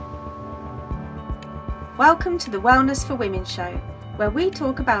Welcome to the Wellness for Women show, where we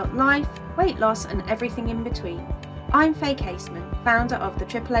talk about life, weight loss and everything in between. I'm Faye Caseman, founder of the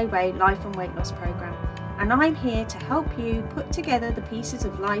AAA Way Life and Weight Loss Programme, and I'm here to help you put together the pieces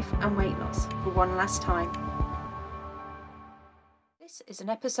of life and weight loss for one last time. This is an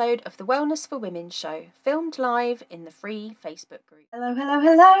episode of the Wellness for Women show, filmed live in the free Facebook group.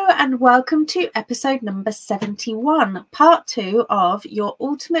 Hello, and welcome to episode number 71, part 2 of your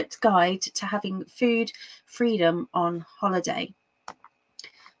ultimate guide to having food freedom on holiday.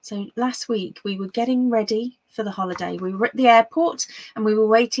 So last week we were getting ready for the holiday. We were at the airport and we were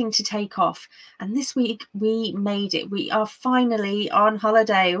waiting to take off. And this week we made it. We are finally on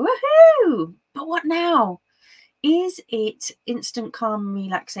holiday. Woohoo! But what now? Is it instant calm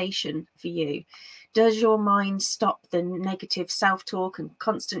relaxation for you? Does your mind stop the negative self-talk and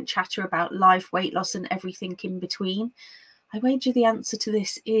constant chatter about life, weight loss and everything in between? I wager the answer to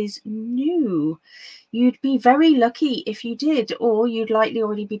this is no. You'd be very lucky if you did, or you'd likely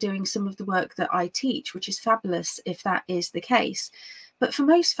already be doing some of the work that I teach, which is fabulous if that is the case. But for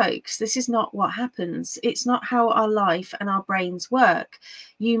most folks, this is not what happens. It's not how our life and our brains work.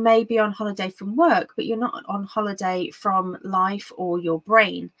 You may be on holiday from work, but you're not on holiday from life or your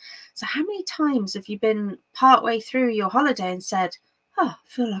brain. So how many times have you been partway through your holiday and said, oh, I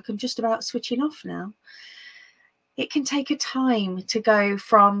feel like I'm just about switching off now? It can take a time to go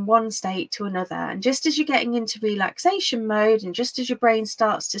from one state to another. And just as you're getting into relaxation mode and just as your brain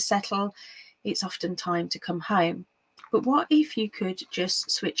starts to settle, it's often time to come home. But what if you could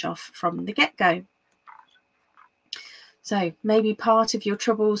just switch off from the get-go? So maybe part of your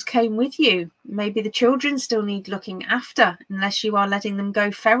troubles came with you. Maybe the children still need looking after, unless you are letting them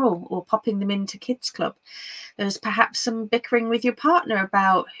go feral or popping them into kids club. There's perhaps some bickering with your partner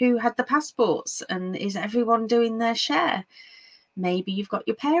about who had the passports and is everyone doing their share. Maybe you've got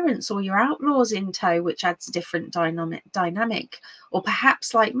your parents or your outlaws in tow, which adds a different dynamic. Or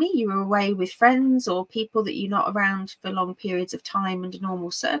perhaps, like me, you were away with friends or people that you're not around for long periods of time under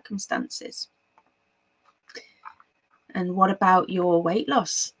normal circumstances. And what about your weight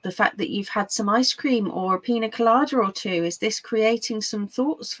loss? The fact that you've had some ice cream or a pina colada or two, is this creating some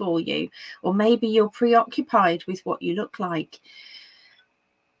thoughts for you? Or maybe you're preoccupied with what you look like.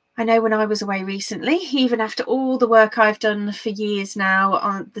 I know when I was away recently, even after all the work I've done for years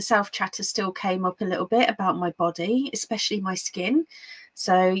now, the self-chatter still came up a little bit about my body, especially my skin.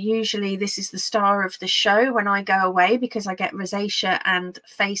 So usually this is the star of the show when I go away, because I get rosacea and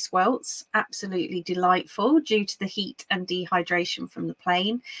face welts. Absolutely delightful due to the heat and dehydration from the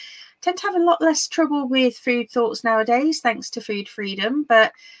plane. Tend to have a lot less trouble with food thoughts nowadays, thanks to food freedom,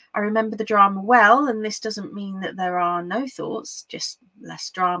 but I remember the drama well, and this doesn't mean that there are no thoughts, just less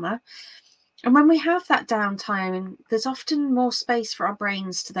drama. And when we have that downtime, there's often more space for our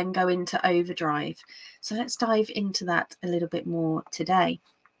brains to then go into overdrive. So let's dive into that a little bit more today.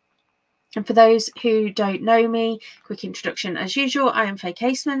 And for those who don't know me, quick introduction as usual, I am Faye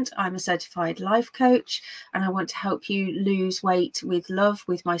Casement. I'm a certified life coach, and I want to help you lose weight with love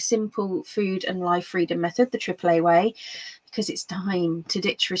with my simple food and life freedom method, the AAA Way, because it's time to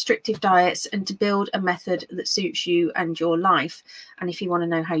ditch restrictive diets and to build a method that suits you and your life. And if you want to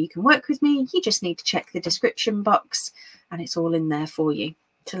know how you can work with me, you just need to check the description box and it's all in there for you.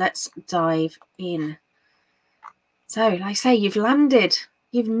 So let's dive in. So like I say, you've landed.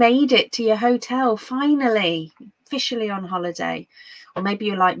 You've made it to your hotel, finally, officially on holiday. Or maybe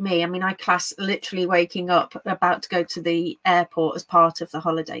you're like me. I mean, I class literally waking up about to go to the airport as part of the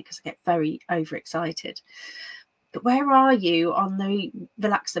holiday because I get very overexcited. But where are you on the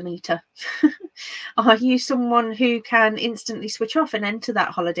relaxer meter? Are you someone who can instantly switch off and enter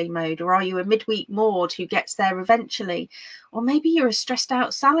that holiday mode? Or are you a midweek Maud who gets there eventually? Or maybe you're a stressed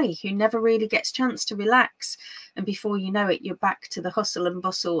out Sally who never really gets a chance to relax. And before you know it, you're back to the hustle and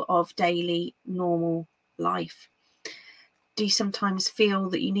bustle of daily normal life. Do you sometimes feel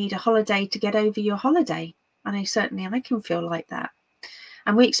that you need a holiday to get over your holiday? I know certainly I can feel like that.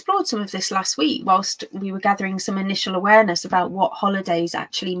 And we explored some of this last week whilst we were gathering some initial awareness about what holidays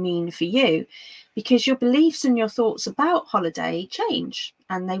actually mean for you, because your beliefs and your thoughts about holiday change,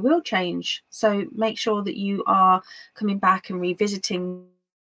 and they will change. So make sure that you are coming back and revisiting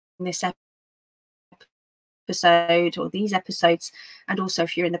this episode or these episodes. And also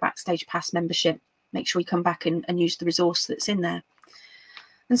if you're in the Backstage Pass membership, make sure you come back and use the resource that's in there.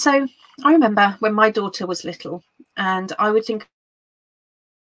 And so I remember when my daughter was little, and I would think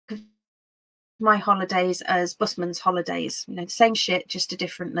my holidays as busman's holidays, you know, the same shit, just a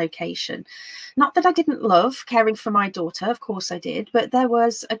different location. Not that I didn't love caring for my daughter, of course I did, but there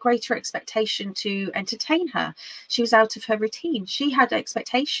was a greater expectation to entertain her. She was out of her routine. She had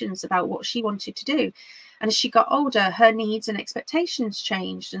expectations about what she wanted to do. And as she got older, her needs and expectations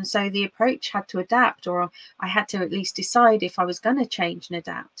changed. And so the approach had to adapt, or I had to at least decide if I was going to change and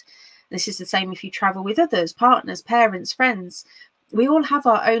adapt. This is the same if you travel with others, partners, parents, friends. We all have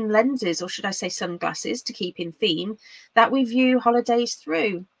our own lenses, or should I say sunglasses, to keep in theme, that we view holidays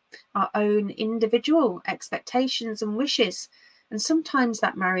through, our own individual expectations and wishes. And sometimes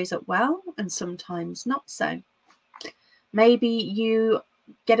that marries up well, and sometimes not so. Maybe you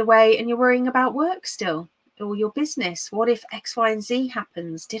get away and you're worrying about work still, or your business. What if X, Y, and Z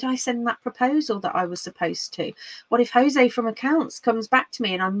happens? Did I send that proposal that I was supposed to? What if Jose from accounts comes back to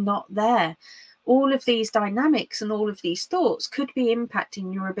me and I'm not there? All of these dynamics and all of these thoughts could be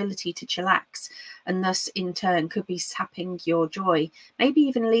impacting your ability to chillax, and thus in turn could be sapping your joy, maybe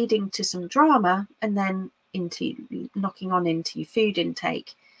even leading to some drama and then knocking on into your food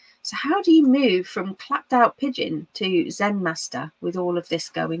intake. So how do you move from clapped out pigeon to Zen master with all of this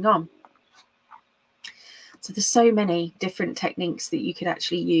going on? So there's so many different techniques that you could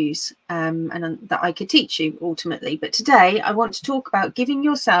actually use and that I could teach you ultimately. But today I want to talk about giving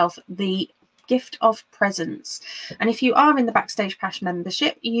yourself the gift of presence. And if you are in the Backstage Pass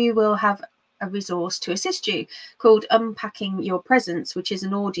membership, you will have a resource to assist you called Unpacking Your Presence, which is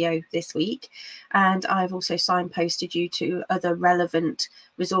an audio this week. And I've also signposted you to other relevant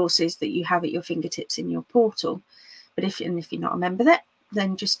resources that you have at your fingertips in your portal. But if you're not a member there,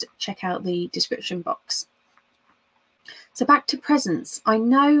 then just check out the description box. So back to presence. I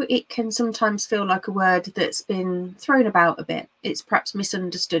know it can sometimes feel like a word that's been thrown about a bit. It's perhaps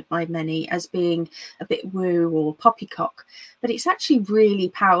misunderstood by many as being a bit woo or poppycock, but it's actually really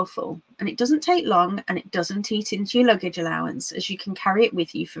powerful, and it doesn't take long and it doesn't eat into your luggage allowance, as you can carry it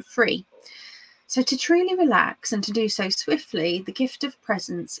with you for free. So to truly relax and to do so swiftly, the gift of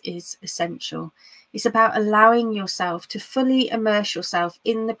presence is essential. It's about allowing yourself to fully immerse yourself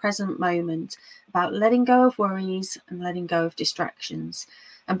in the present moment, about letting go of worries and letting go of distractions.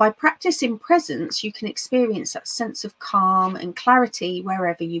 And by practicing presence, you can experience that sense of calm and clarity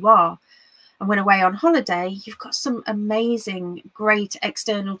wherever you are. And when away on holiday, you've got some amazing, great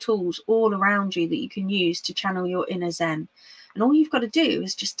external tools all around you that you can use to channel your inner Zen. And all you've got to do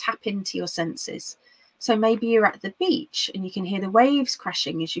is just tap into your senses. So maybe you're at the beach and you can hear the waves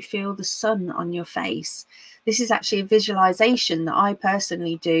crashing as you feel the sun on your face. This is actually a visualization that I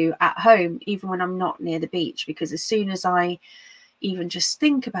personally do at home, even when I'm not near the beach, because as soon as I even just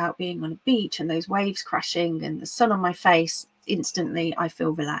think about being on a beach and those waves crashing and the sun on my face, instantly I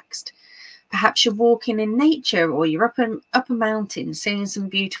feel relaxed. Perhaps you're walking in nature, or you're up a mountain seeing some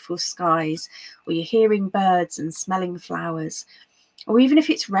beautiful skies, or you're hearing birds and smelling flowers. Or even if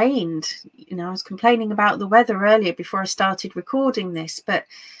it's rained, I was complaining about the weather earlier before I started recording this, but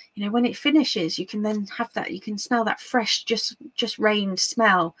when it finishes, you can then have that, you can smell that fresh, just rained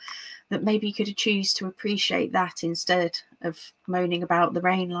smell, that maybe you could choose to appreciate that instead of moaning about the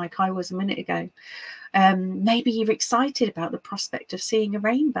rain like I was a minute ago. Maybe you're excited about the prospect of seeing a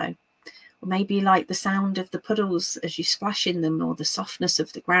rainbow. Or maybe you like the sound of the puddles as you splash in them, or the softness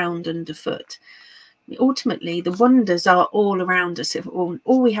of the ground underfoot. Ultimately, the wonders are all around us.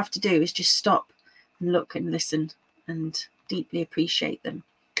 All we have to do is just stop and look and listen and deeply appreciate them.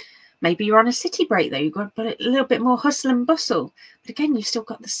 Maybe you're on a city break though, you've got a little bit more hustle and bustle. But again, you've still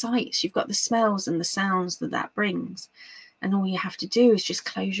got the sights, you've got the smells and the sounds that brings. And all you have to do is just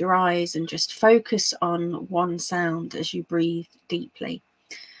close your eyes and just focus on one sound as you breathe deeply.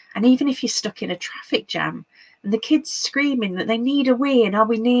 And even if you're stuck in a traffic jam and the kids screaming that they need a wee and are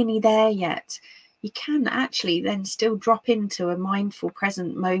we nearly there yet, you can actually then still drop into a mindful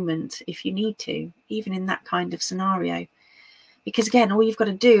present moment if you need to, even in that kind of scenario. Because again, all you've got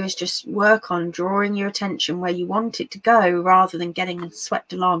to do is just work on drawing your attention where you want it to go, rather than getting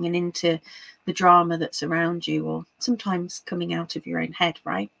swept along and into the drama that's around you, or sometimes coming out of your own head,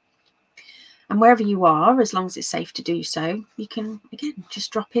 right? And wherever you are, as long as it's safe to do so, you can, again,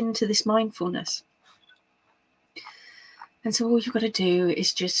 just drop into this mindfulness. And so all you've got to do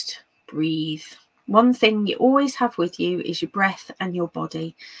is just breathe. One thing you always have with you is your breath and your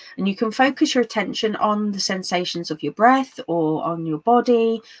body. And you can focus your attention on the sensations of your breath, or on your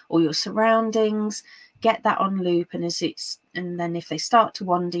body, or your surroundings. Get that on loop, and then if they start to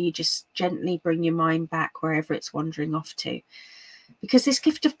wander, you just gently bring your mind back wherever it's wandering off to. Because this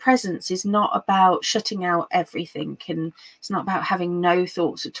gift of presence is not about shutting out everything, and it's not about having no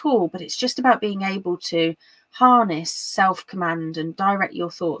thoughts at all, but it's just about being able to harness self-command and direct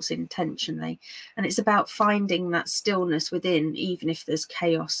your thoughts intentionally. And it's about finding that stillness within, even if there's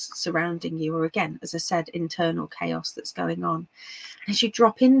chaos surrounding you, or again, as I said, internal chaos that's going on. And as you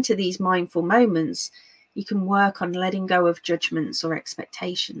drop into these mindful moments, You can work on letting go of judgments or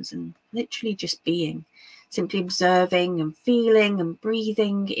expectations and literally just being, simply observing and feeling and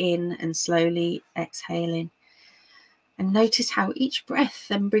breathing in and slowly exhaling. And notice how each breath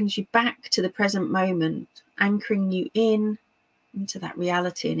then brings you back to the present moment, anchoring you into that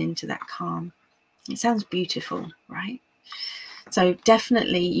reality and into that calm. It sounds beautiful, right? So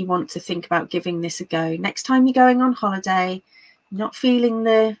definitely you want to think about giving this a go. Next time you're going on holiday, not feeling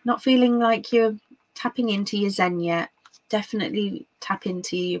like you're tapping into your Zen yet, definitely tap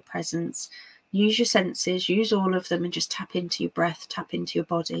into your presence. Use your senses, use all of them, and just tap into your breath, tap into your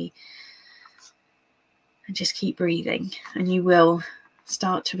body, and just keep breathing, and you will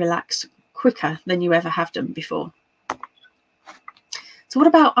start to relax quicker than you ever have done before. So what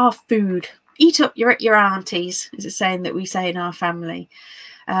about our food? Eat up, you're at your auntie's, is a saying that we say in our family.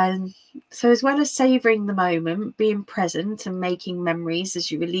 So as well as savouring the moment, being present and making memories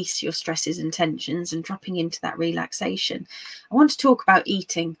as you release your stresses and tensions and dropping into that relaxation, I want to talk about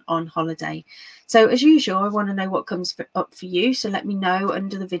eating on holiday. So as usual, I want to know what comes up for you. So let me know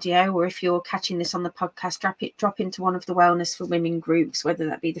under the video, or if you're catching this on the podcast, drop into one of the Wellness for Women groups, whether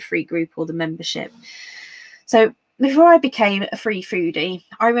that be the free group or the membership. So before I became a free foodie,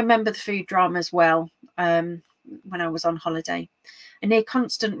 I remember the food dramas well when I was on holiday. A near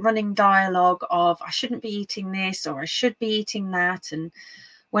constant running dialogue of I shouldn't be eating this or I should be eating that. And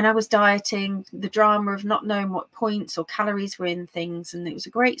when I was dieting, the drama of not knowing what points or calories were in things, and it was a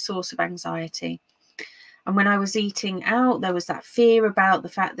great source of anxiety. And when I was eating out, there was that fear about the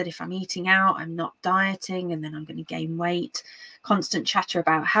fact that if I'm eating out, I'm not dieting and then I'm going to gain weight. Constant chatter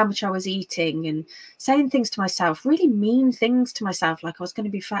about how much I was eating and saying things to myself, really mean things to myself, like I was going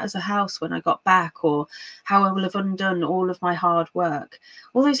to be fat as a house when I got back, or how I will have undone all of my hard work.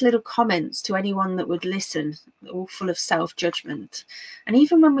 All those little comments to anyone that would listen, all full of self-judgment. And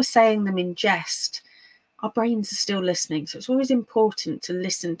even when we're saying them in jest, our brains are still listening. So it's always important to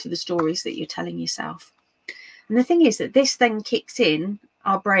listen to the stories that you're telling yourself. And the thing is that this then kicks in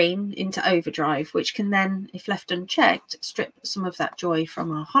our brain into overdrive, which can then, if left unchecked, strip some of that joy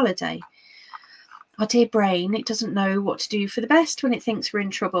from our holiday. Our dear brain, it doesn't know what to do for the best when it thinks we're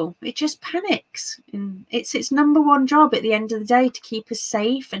in trouble. It just panics. And it's its number one job at the end of the day to keep us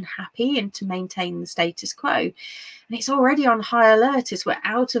safe and happy and to maintain the status quo. And it's already on high alert as we're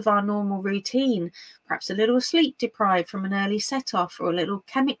out of our normal routine, perhaps a little sleep deprived from an early set off, or a little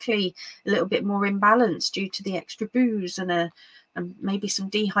chemically a little bit more imbalanced due to the extra booze and maybe some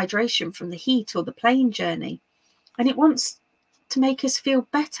dehydration from the heat or the plane journey. And it wants to make us feel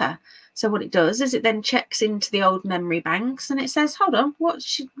better. So what it does is it then checks into the old memory banks and it says, hold on,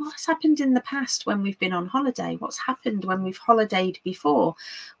 what's happened in the past when we've been on holiday? What's happened when we've holidayed before?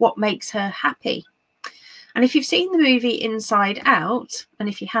 What makes her happy? And if you've seen the movie Inside Out, and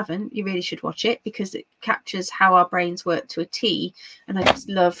if you haven't, you really should watch it, because it captures how our brains work to a T. And I just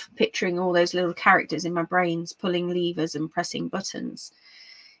love picturing all those little characters in my brains pulling levers and pressing buttons.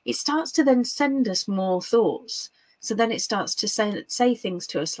 It starts to then send us more thoughts. So then it starts to say things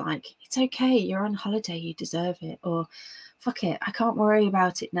to us like, it's okay, you're on holiday, you deserve it. Or, fuck it, I can't worry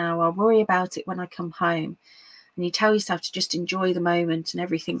about it now. I'll worry about it when I come home. And you tell yourself to just enjoy the moment and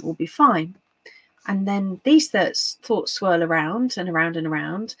everything will be fine. And then these thoughts swirl around and around and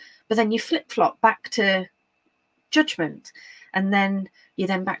around, but then you flip-flop back to judgment. And then you're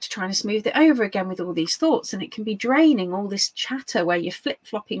then back to trying to smooth it over again with all these thoughts. And it can be draining, all this chatter where you're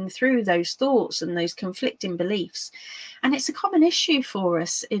flip-flopping through those thoughts and those conflicting beliefs. And it's a common issue for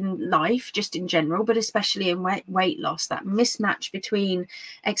us in life, just in general, but especially in weight loss, that mismatch between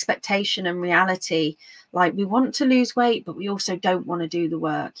expectation and reality. Like, we want to lose weight, but we also don't want to do the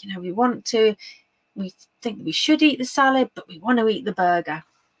work. You know, we think we should eat the salad, but we want to eat the burger.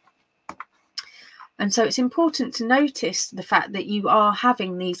 And so it's important to notice the fact that you are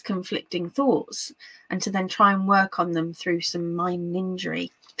having these conflicting thoughts and to then try and work on them through some mind ninja.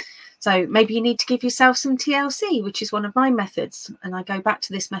 So maybe you need to give yourself some TLC, which is one of my methods. And I go back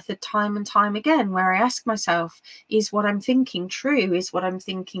to this method time and time again, where I ask myself, is what I'm thinking true? Is what I'm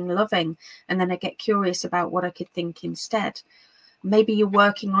thinking loving? And then I get curious about what I could think instead. Maybe you're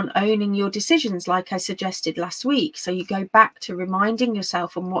working on owning your decisions, like I suggested last week. So you go back to reminding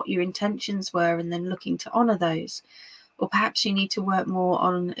yourself on what your intentions were and then looking to honor those. Or perhaps you need to work more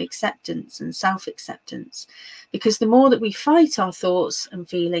on acceptance and self-acceptance, because the more that we fight our thoughts and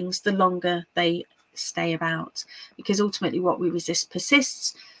feelings, the longer they stay about, because ultimately what we resist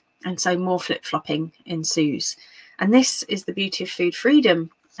persists. And so more flip-flopping ensues. And this is the beauty of food freedom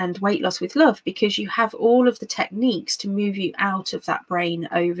and weight loss with love, because you have all of the techniques to move you out of that brain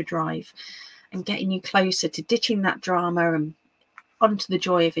overdrive and getting you closer to ditching that drama and onto the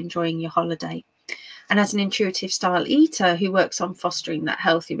joy of enjoying your holiday. And as an intuitive style eater who works on fostering that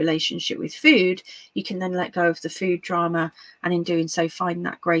healthy relationship with food, you can then let go of the food drama, and in doing so find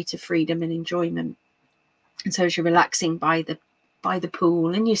that greater freedom and enjoyment. And so as you're relaxing by the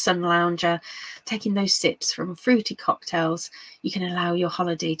pool in your sun lounger, taking those sips from fruity cocktails, you can allow your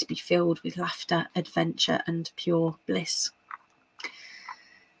holiday to be filled with laughter, adventure, and pure bliss.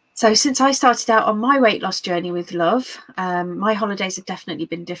 So since I started out on my weight loss journey with love, my holidays have definitely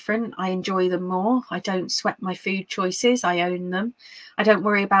been different. I enjoy them more. I don't sweat my food choices. I own them. I don't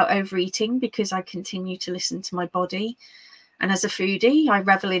worry about overeating because I continue to listen to my body. And as a foodie, I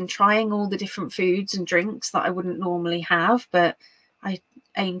revel in trying all the different foods and drinks that I wouldn't normally have, but I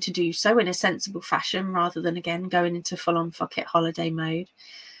aim to do so in a sensible fashion rather than, again, going into full-on fuck it holiday mode.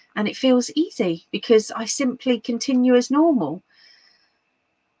 And it feels easy because I simply continue as normal.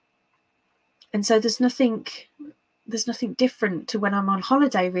 And so there's nothing different to when I'm on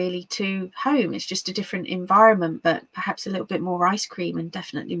holiday really to home. It's just a different environment, but perhaps a little bit more ice cream and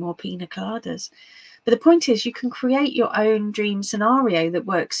definitely more pina coladas. But the point is, you can create your own dream scenario that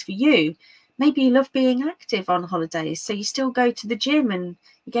works for you. Maybe you love being active on holidays, so you still go to the gym and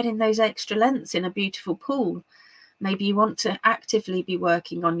you get in those extra lengths in a beautiful pool. Maybe you want to actively be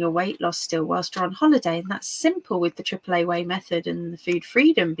working on your weight loss still whilst you're on holiday, and that's simple with the AAA Way method and the food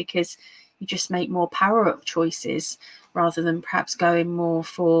freedom, because you just make more power-up choices rather than perhaps going more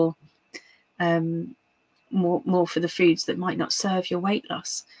for more for the foods that might not serve your weight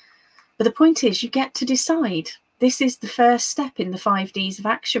loss. But the point is, you get to decide. This is the first step in the 5 Ds of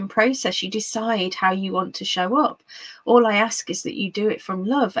action process. You decide how you want to show up. All I ask is that you do it from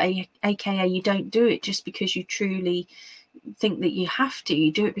love, aka you don't do it just because you truly think that you have to.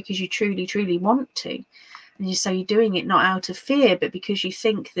 You do it because you truly, truly want to. And so you're doing it not out of fear, but because you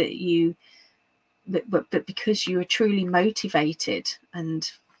think that but because you are truly motivated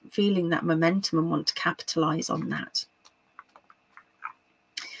and feeling that momentum and want to capitalize on that.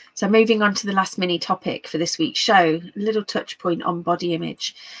 So moving on to the last mini topic for this week's show, a little touch point on body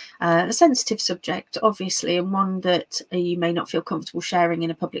image, a sensitive subject, obviously, and one that you may not feel comfortable sharing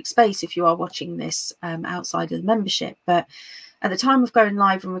in a public space if you are watching this outside of the membership. But at the time of going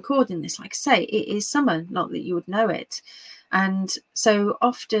live and recording this, like I say, it is summer, not that you would know it. And so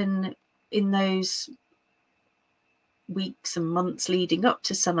often in those weeks and months leading up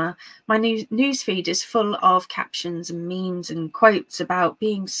to summer, my newsfeed is full of captions and memes and quotes about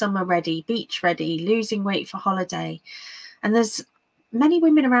being summer ready, beach ready, losing weight for holiday. And there's many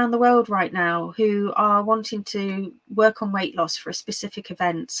women around the world right now who are wanting to work on weight loss for a specific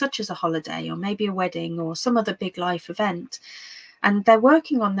event, such as a holiday or maybe a wedding or some other big life event. And they're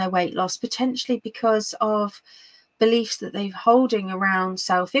working on their weight loss potentially because of beliefs that they're holding around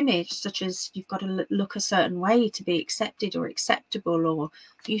self-image, such as you've got to look a certain way to be accepted or acceptable or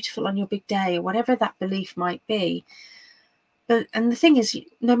beautiful on your big day, or whatever that belief might be. And the thing is,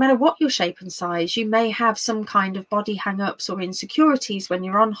 no matter what your shape and size, you may have some kind of body hang-ups or insecurities when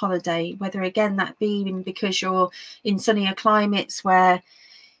you're on holiday, whether again that be because you're in sunnier climates where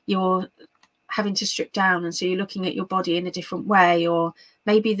you're having to strip down and so you're looking at your body in a different way, or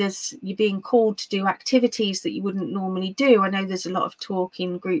maybe you're being called to do activities that you wouldn't normally do. I know there's a lot of talk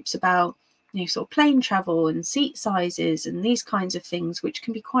in groups about, sort of plane travel and seat sizes and these kinds of things, which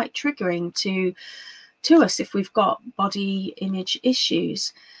can be quite triggering to us if we've got body image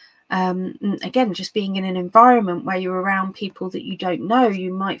issues. Again, just being in an environment where you're around people that you don't know,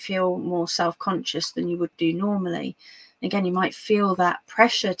 you might feel more self-conscious than you would do normally. Again, you might feel that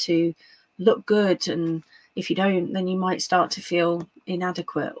pressure to look good, and if you don't, then you might start to feel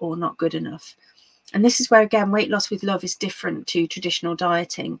inadequate or not good enough. And this is where, again, weight loss with love is different to traditional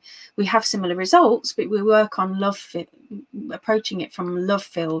dieting. We have similar results, but we work on approaching it from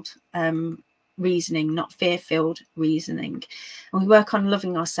love-filled reasoning, not fear-filled reasoning. And we work on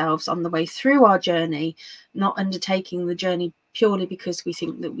loving ourselves on the way through our journey, not undertaking the journey purely because we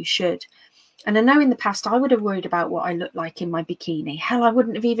think that we should. And I know in the past I would have worried about what I looked like in my bikini. Hell, I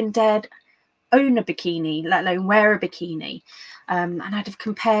wouldn't have even dared own a bikini, let alone wear a bikini. And I'd have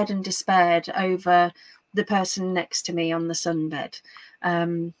compared and despaired over the person next to me on the sunbed.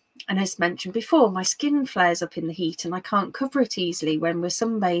 And as mentioned before, my skin flares up in the heat and I can't cover it easily when we're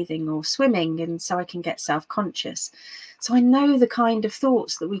sunbathing or swimming, and so I can get self-conscious. So I know the kind of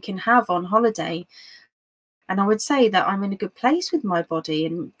thoughts that we can have on holiday. And I would say that I'm in a good place with my body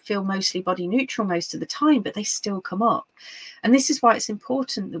and feel mostly body neutral most of the time, but they still come up. And this is why it's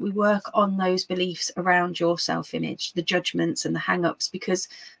important that we work on those beliefs around your self-image, the judgments and the hang-ups, because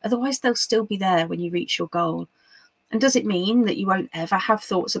otherwise they'll still be there when you reach your goal. And does it mean that you won't ever have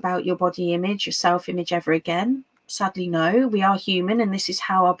thoughts about your body image, your self-image ever again? Sadly, no. We are human and this is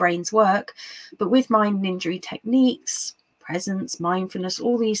how our brains work. But with mind and injury techniques, presence, mindfulness,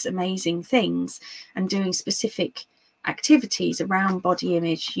 all these amazing things, and doing specific activities around body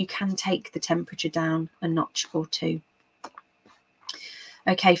image, you can take the temperature down a notch or two.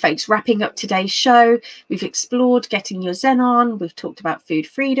 Okay, folks, wrapping up today's show, we've explored getting your Zen on, we've talked about food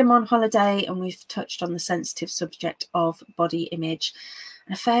freedom on holiday, and we've touched on the sensitive subject of body image.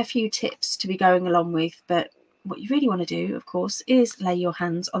 And a fair few tips to be going along with, but what you really want to do, of course, is lay your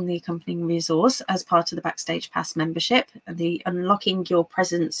hands on the accompanying resource as part of the Backstage Pass membership. The Unlocking Your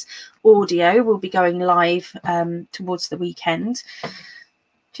Presence audio will be going live towards the weekend.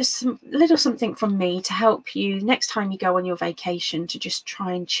 Just a little something from me to help you next time you go on your vacation to just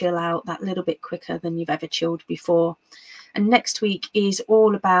try and chill out that little bit quicker than you've ever chilled before. And next week is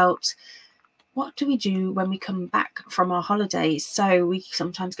all about what do we do when we come back from our holidays. So we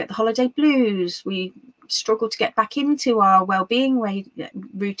sometimes get the holiday blues. We struggle to get back into our well-being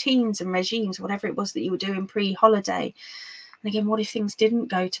routines and regimes, whatever it was that you were doing pre-holiday. And again, what if things didn't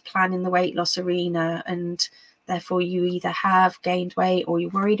go to plan in the weight loss arena, and therefore you either have gained weight or you're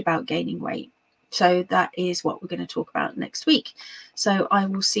worried about gaining weight? So that is what we're going to talk about next week. So I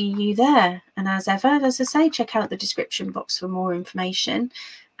will see you there. And as ever, as I say, check out the description box for more information.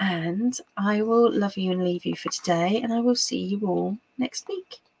 And I will love you and leave you for today. And I will see you all next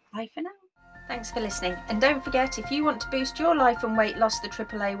week. Bye for now. Thanks for listening. And don't forget, if you want to boost your life and weight loss the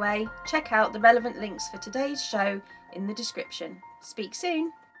AAA way, check out the relevant links for today's show in the description. Speak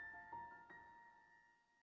soon.